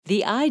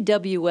The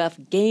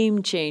IWF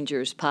Game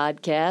Changers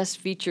podcast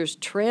features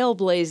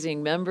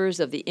trailblazing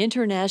members of the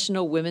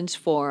International Women's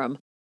Forum,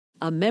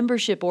 a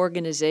membership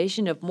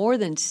organization of more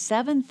than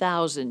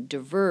 7,000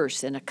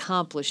 diverse and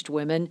accomplished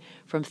women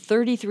from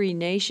 33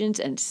 nations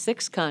and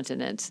 6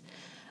 continents.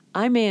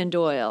 I'm Ann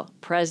Doyle,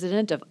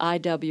 president of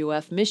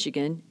IWF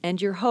Michigan,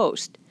 and your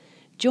host.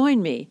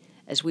 Join me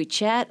as we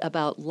chat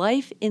about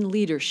life in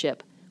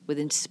leadership with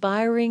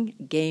inspiring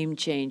game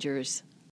changers.